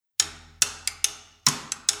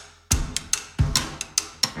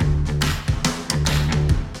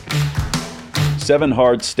7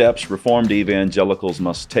 hard steps Reformed evangelicals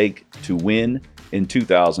must take to win in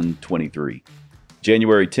 2023.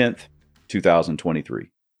 January 10th, 2023.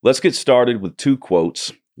 Let's get started with 2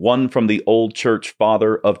 quotes, one from the old church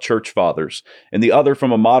father of church fathers, and the other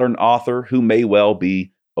from a modern author who may well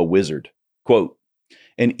be a wizard. Quote,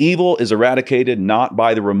 "An evil is eradicated not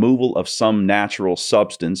by the removal of some natural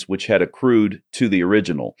substance which had accrued to the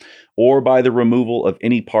original, or by the removal of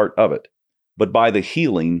any part of it, but by the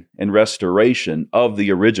healing and restoration of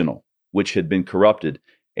the original, which had been corrupted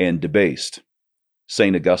and debased."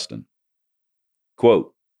 St. Augustine.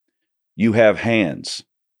 Quote, "You have hands.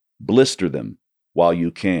 Blister them while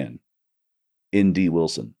you can." N.D.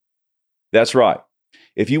 Wilson. That's right.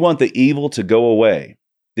 If you want the evil to go away,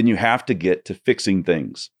 then you have to get to fixing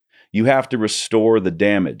things. You have to restore the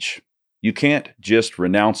damage. You can't just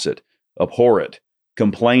renounce it, abhor it,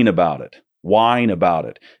 complain about it, whine about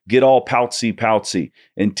it, get all poutsy,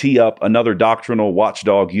 and tee up another doctrinal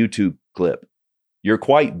watchdog YouTube clip. You're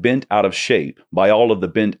quite bent out of shape by all of the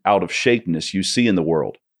bent out of shapeness you see in the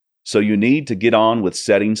world. So you need to get on with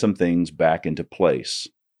setting some things back into place.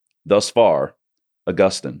 Thus far,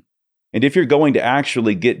 Augustine. And if you're going to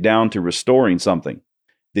actually get down to restoring something,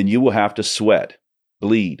 then you will have to sweat,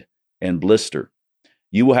 bleed, and blister.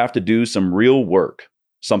 You will have to do some real work,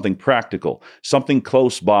 something practical, something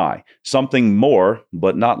close by, something more,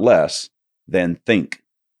 but not less, than think.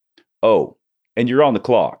 Oh, and you're on the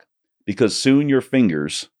clock, because soon your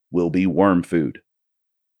fingers will be worm food.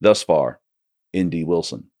 Thus far, N.D.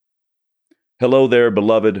 Wilson. Hello there,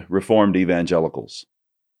 beloved Reformed Evangelicals.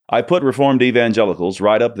 I put Reformed Evangelicals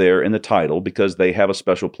right up there in the title because they have a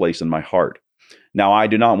special place in my heart. Now, I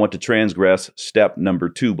do not want to transgress step number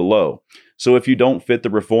 2 below, so if you don't fit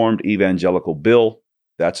the Reformed Evangelical bill,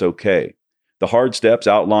 that's okay. The hard steps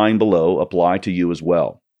outlined below apply to you as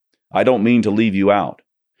well. I don't mean to leave you out,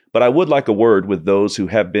 but I would like a word with those who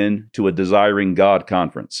have been to a Desiring God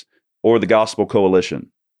conference, or the Gospel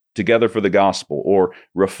Coalition, Together for the Gospel, or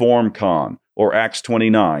Reform Con, or Acts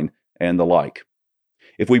 29, and the like.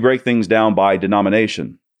 If we break things down by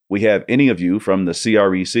denomination, we have any of you from the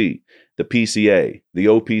CREC, the PCA, the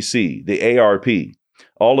OPC, the ARP,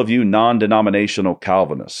 all of you non-denominational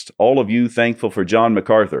Calvinists, all of you thankful for John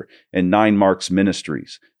MacArthur and 9 Marks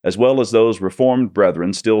Ministries, as well as those Reformed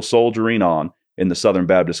brethren still soldiering on in the Southern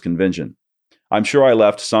Baptist Convention. I'm sure I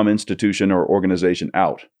left some institution or organization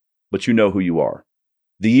out, but you know who you are.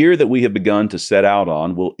 The year that we have begun to set out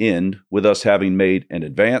on will end with us having made an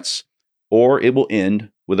advance, or it will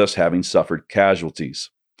end with us having suffered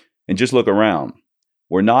casualties. And just look around.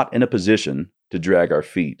 We're not in a position to drag our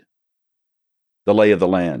feet. The lay of the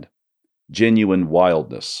land. Genuine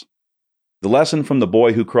wildness. The lesson from the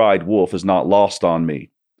boy who cried wolf is not lost on me.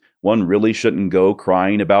 One really shouldn't go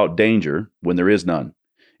crying about danger when there is none.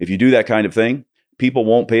 If you do that kind of thing, people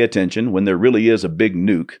won't pay attention when there really is a big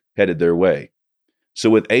nuke headed their way. So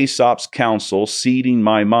with Aesop's counsel seeding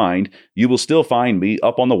my mind, you will still find me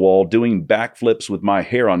up on the wall doing backflips with my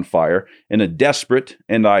hair on fire in a desperate,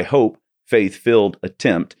 and I hope, faith-filled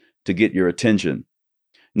attempt to get your attention.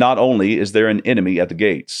 Not only is there an enemy at the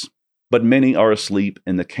gates, but many are asleep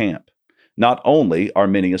in the camp. Not only are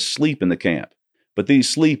many asleep in the camp, but these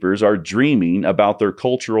sleepers are dreaming about their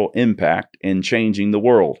cultural impact in changing the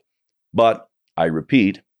world. But, I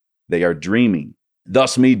repeat, they are dreaming.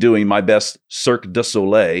 Thus me doing my best Cirque du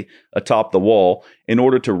Soleil atop the wall in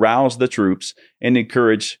order to rouse the troops and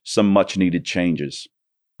encourage some much-needed changes.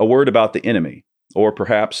 A word about the enemy, or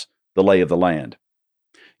perhaps the lay of the land.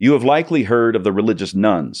 You have likely heard of the religious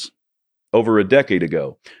nuns. Over a decade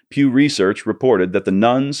ago, Pew Research reported that the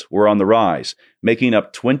nuns were on the rise, making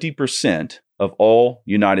up 20% of all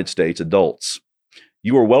United States adults.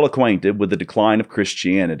 You are well acquainted with the decline of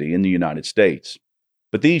Christianity in the United States.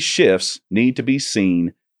 But these shifts need to be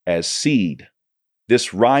seen as seed.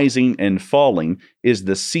 This rising and falling is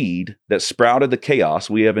the seed that sprouted the chaos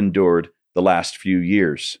we have endured the last few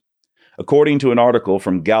years. According to an article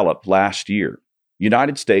from Gallup last year,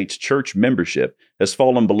 United States church membership has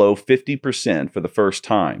fallen below 50% for the first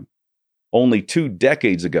time. Only 2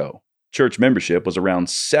 decades ago, church membership was around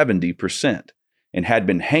 70% and had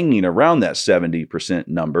been hanging around that 70%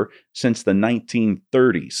 number since the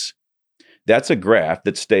 1930s. That's a graph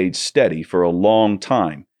that stayed steady for a long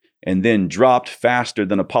time and then dropped faster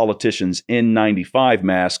than a politician's N95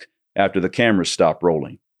 mask after the cameras stopped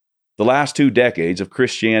rolling. The last 2 decades of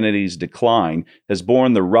Christianity's decline has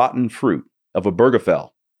borne the rotten fruit of Obergefell,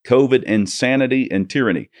 COVID insanity and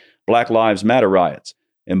tyranny, Black Lives Matter riots,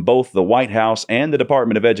 and both the White House and the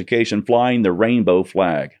Department of Education flying the rainbow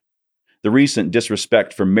flag. The recent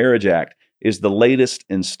Disrespect for Marriage Act is the latest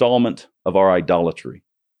installment of our idolatry.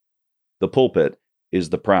 The pulpit is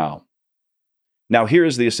the prowl. Now here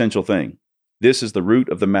is the essential thing. This is the root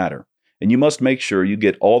of the matter, and you must make sure you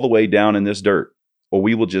get all the way down in this dirt, or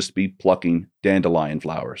we will just be plucking dandelion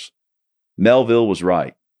flowers. Melville was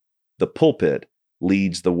right. The pulpit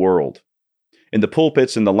leads the world. And the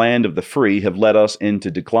pulpits in the land of the free have led us into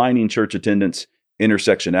declining church attendance,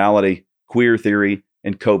 intersectionality, queer theory,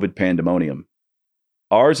 and COVID pandemonium.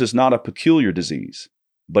 Ours is not a peculiar disease,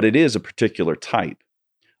 but it is a particular type.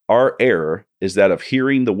 Our error is that of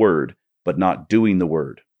hearing the word, but not doing the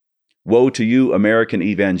word. Woe to you, American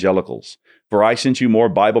evangelicals, for I sent you more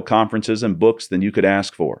Bible conferences and books than you could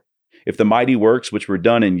ask for. If the mighty works which were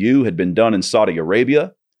done in you had been done in Saudi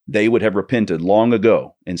Arabia, they would have repented long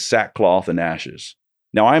ago in sackcloth and ashes.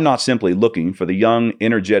 Now, I am not simply looking for the young,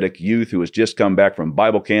 energetic youth who has just come back from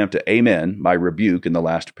Bible camp to amen my rebuke in the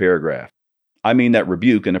last paragraph. I mean that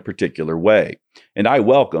rebuke in a particular way, and I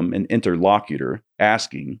welcome an interlocutor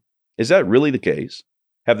asking, is that really the case?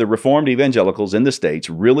 Have the Reformed evangelicals in the States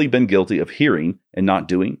really been guilty of hearing and not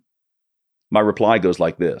doing? My reply goes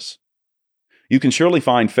like this. You can surely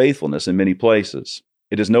find faithfulness in many places.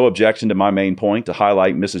 It is no objection to my main point to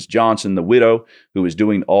highlight Mrs. Johnson, the widow, who is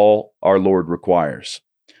doing all our Lord requires.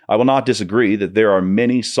 I will not disagree that there are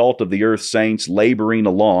many salt-of-the-earth saints laboring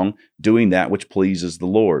along, doing that which pleases the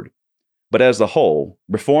Lord. But as a whole,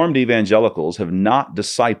 Reformed evangelicals have not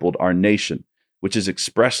discipled our nation, which is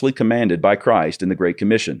expressly commanded by Christ in the Great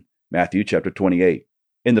Commission, Matthew chapter 28.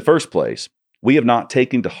 In the first place, we have not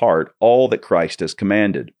taken to heart all that Christ has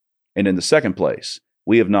commanded. And in the second place,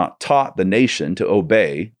 we have not taught the nation to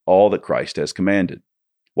obey all that Christ has commanded.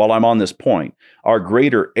 While I'm on this point, our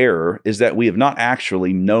greater error is that we have not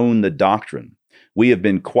actually known the doctrine. We have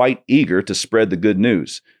been quite eager to spread the good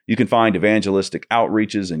news. You can find evangelistic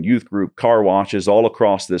outreaches and youth group car washes all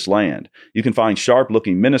across this land. You can find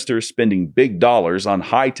sharp-looking ministers spending big dollars on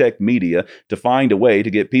high-tech media to find a way to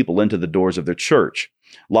get people into the doors of their church.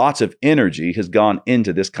 Lots of energy has gone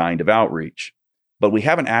into this kind of outreach. But we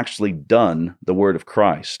haven't actually done the word of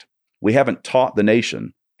Christ. We haven't taught the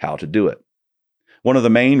nation how to do it. One of the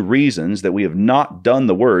main reasons that we have not done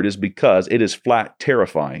the word is because it is flat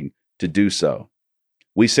terrifying to do so.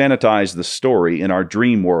 We sanitize the story in our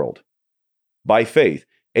dream world. By faith,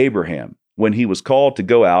 Abraham, when he was called to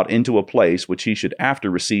go out into a place which he should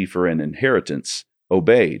after receive for an inheritance,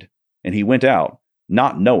 obeyed, and he went out,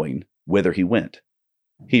 not knowing whither he went.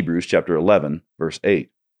 Hebrews chapter 11, verse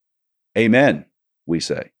 8. Amen, we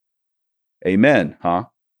say. Amen, huh?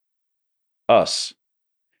 Us.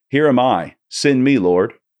 Here am I. Send me,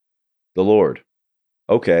 Lord. The Lord.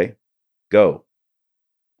 Okay, go.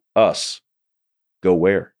 Us. Go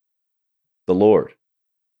where? The Lord.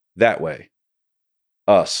 That way.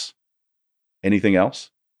 Us. Anything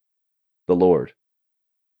else? The Lord.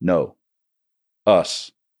 No.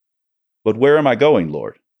 Us. But where am I going,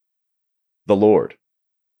 Lord? The Lord.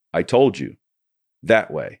 I told you.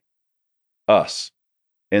 That way. Us.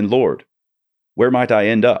 And Lord. Where might I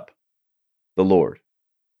end up? The Lord.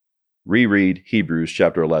 Reread Hebrews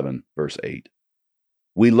chapter 11, verse 8.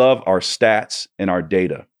 We love our stats and our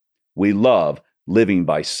data. We love living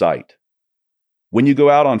by sight. When you go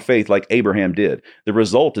out on faith like Abraham did, the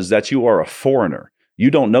result is that you are a foreigner. You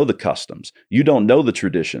don't know the customs. You don't know the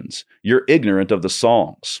traditions. You're ignorant of the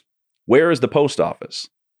songs. Where is the post office?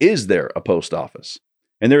 Is there a post office?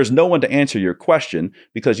 And there is no one to answer your question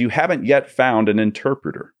because you haven't yet found an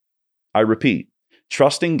interpreter. I repeat,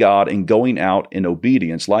 trusting God and going out in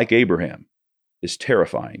obedience like Abraham is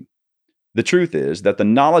terrifying. The truth is that the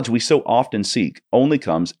knowledge we so often seek only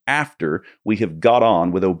comes after we have got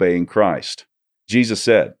on with obeying Christ. Jesus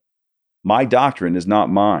said, "My doctrine is not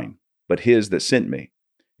mine, but his that sent me.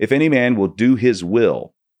 If any man will do his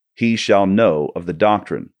will, he shall know of the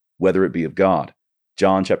doctrine, whether it be of God."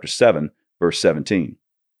 John chapter 7, verse 17.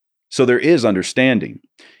 So there is understanding.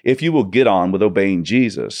 If you will get on with obeying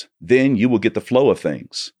Jesus, then you will get the flow of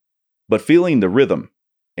things. But feeling the rhythm,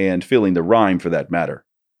 and feeling the rhyme for that matter,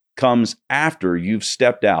 comes after you've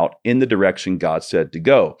stepped out in the direction God said to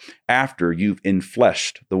go, after you've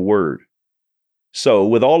enfleshed the word. So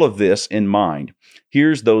with all of this in mind,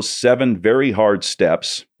 here's those 7 very hard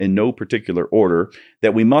steps, in no particular order,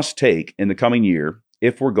 that we must take in the coming year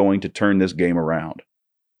if we're going to turn this game around.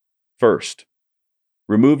 First,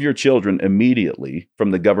 remove your children immediately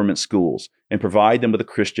from the government schools and provide them with a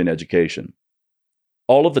Christian education.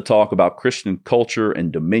 All of the talk about Christian culture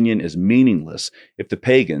and dominion is meaningless if the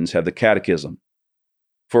pagans have the catechism.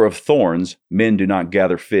 For of thorns men do not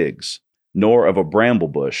gather figs, nor of a bramble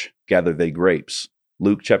bush gather they grapes.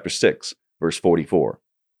 Luke chapter 6, verse 44.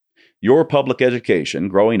 Your public education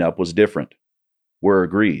growing up was different. We're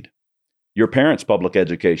agreed. Your parents' public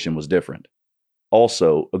education was different.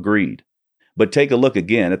 also agreed. But take a look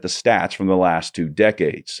again at the stats from the last 2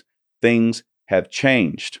 decades. Things have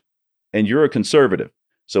changed. And you're a conservative,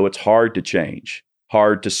 so it's hard to change,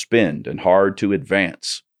 hard to spend, and hard to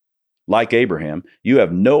advance. Like Abraham, you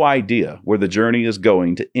have no idea where the journey is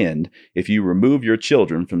going to end if you remove your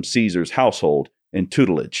children from Caesar's household and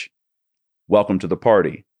tutelage. Welcome to the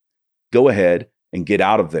party. Go ahead and get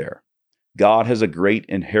out of there. God has a great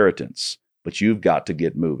inheritance, but you've got to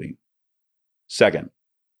get moving. Second,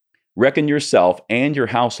 reckon yourself and your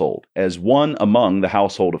household as one among the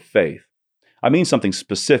household of faith. I mean something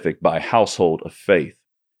specific by household of faith.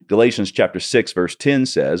 Galatians chapter 6, verse 10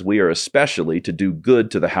 says, we are especially to do good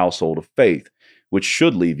to the household of faith, which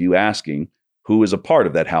should leave you asking, who is a part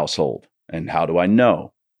of that household, and how do I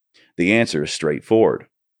know? The answer is straightforward.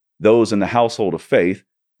 Those in the household of faith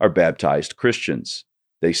are baptized Christians.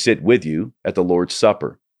 They sit with you at the Lord's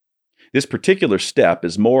Supper. This particular step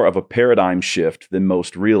is more of a paradigm shift than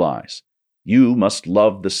most realize. You must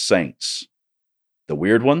love the saints. The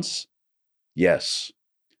weird ones? Yes.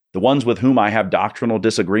 The ones with whom I have doctrinal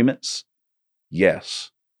disagreements?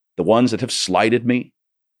 Yes. The ones that have slighted me?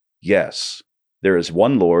 Yes. There is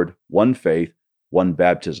one Lord, one faith, one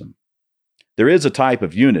baptism. There is a type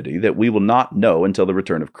of unity that we will not know until the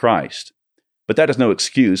return of Christ. But that is no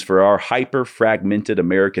excuse for our hyper-fragmented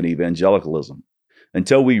American evangelicalism.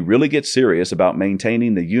 Until we really get serious about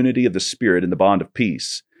maintaining the unity of the Spirit in the bond of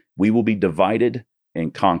peace, we will be divided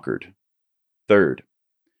and conquered. Third,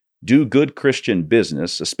 do good Christian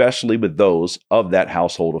business, especially with those of that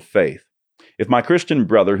household of faith. If my Christian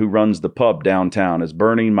brother who runs the pub downtown is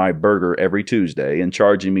burning my burger every Tuesday and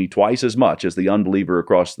charging me twice as much as the unbeliever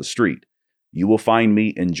across the street, you will find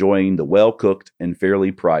me enjoying the well-cooked and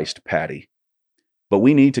fairly priced patty. But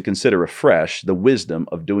we need to consider afresh the wisdom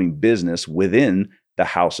of doing business within the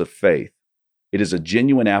house of faith. It is a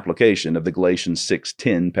genuine application of the Galatians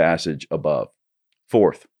 6:10 passage above.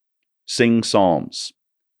 Fourth, sing psalms.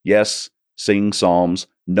 Yes, sing psalms.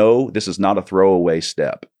 No, this is not a throwaway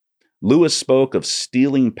step. Lewis spoke of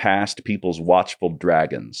stealing past people's watchful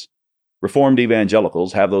dragons. Reformed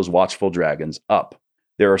evangelicals have those watchful dragons up.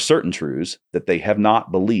 There are certain truths that they have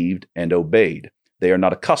not believed and obeyed. They are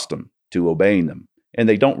not accustomed to obeying them, and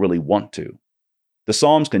they don't really want to. The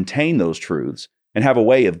Psalms contain those truths and have a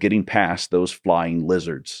way of getting past those flying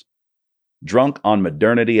lizards. Drunk on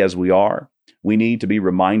modernity as we are, we need to be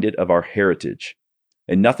reminded of our heritage.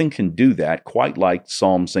 And nothing can do that quite like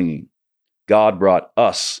psalm singing. God brought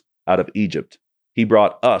us out of Egypt. He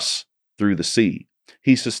brought us through the sea.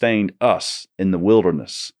 He sustained us in the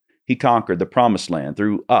wilderness. He conquered the promised land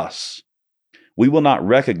through us. We will not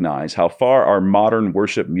recognize how far our modern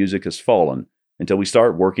worship music has fallen until we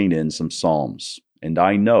start working in some psalms. And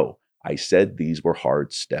I know I said these were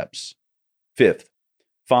hard steps. Fifth,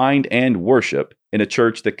 find and worship in a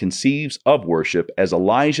church that conceives of worship as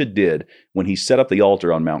Elijah did when he set up the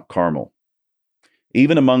altar on Mount Carmel.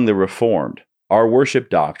 Even among the Reformed, our worship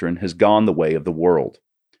doctrine has gone the way of the world.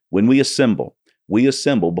 When we assemble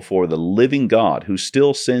before the living God who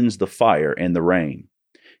still sends the fire and the rain.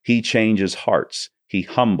 He changes hearts. He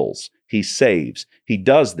humbles. He saves. He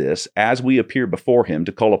does this as we appear before him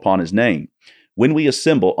to call upon his name. When we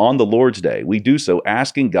assemble on the Lord's Day, we do so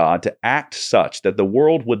asking God to act such that the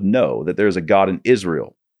world would know that there is a God in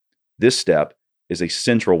Israel. This step is a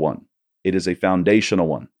central one. It is a foundational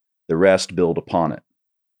one. The rest build upon it.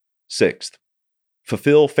 Sixth,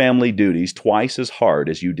 fulfill family duties twice as hard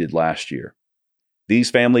as you did last year. These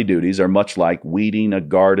family duties are much like weeding a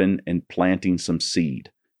garden and planting some seed.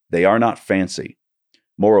 They are not fancy.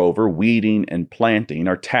 Moreover, weeding and planting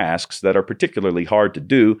are tasks that are particularly hard to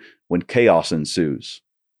do when chaos ensues.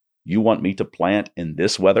 You want me to plant in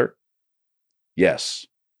this weather? Yes.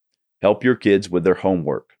 Help your kids with their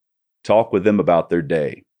homework. Talk with them about their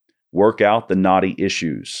day. Work out the knotty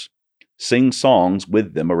issues. Sing songs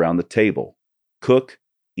with them around the table. Cook,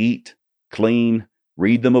 eat, clean,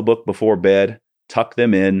 read them a book before bed, tuck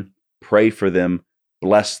them in, pray for them,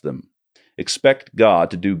 bless them. Expect God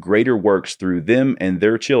to do greater works through them and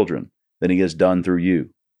their children than he has done through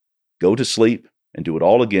you. Go to sleep and do it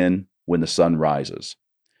all again when the sun rises.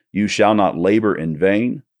 You shall not labor in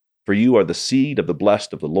vain, for you are the seed of the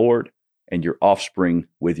blessed of the Lord, and your offspring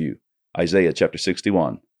with you. Isaiah chapter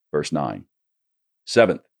 61, verse 9.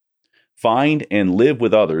 Seventh, find and live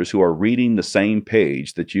with others who are reading the same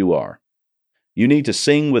page that you are. You need to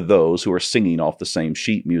sing with those who are singing off the same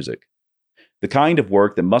sheet music. The kind of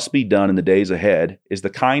work that must be done in the days ahead is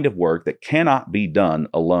the kind of work that cannot be done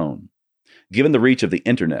alone. Given the reach of the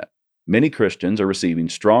internet, many Christians are receiving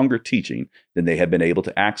stronger teaching than they have been able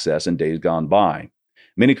to access in days gone by.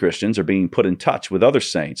 Many Christians are being put in touch with other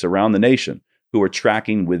saints around the nation who are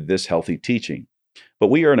tracking with this healthy teaching. But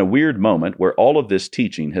we are in a weird moment where all of this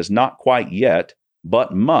teaching has not quite yet,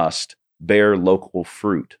 but must, bear local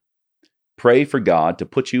fruit. Pray for God to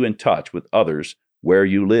put you in touch with others where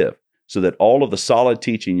you live, so that all of the solid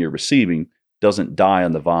teaching you're receiving doesn't die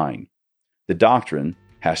on the vine. The doctrine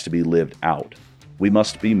has to be lived out. We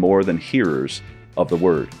must be more than hearers of the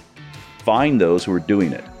word. Find those who are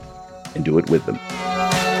doing it and do it with them.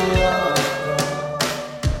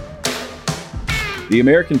 The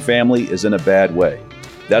American family is in a bad way.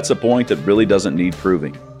 That's a point that really doesn't need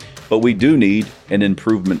proving. But we do need an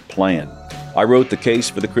improvement plan. I wrote The Case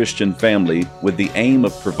for the Christian Family with the aim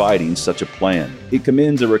of providing such a plan. It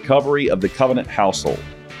commends a recovery of the covenant household,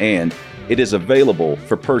 and it is available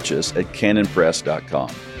for purchase at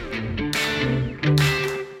canonpress.com.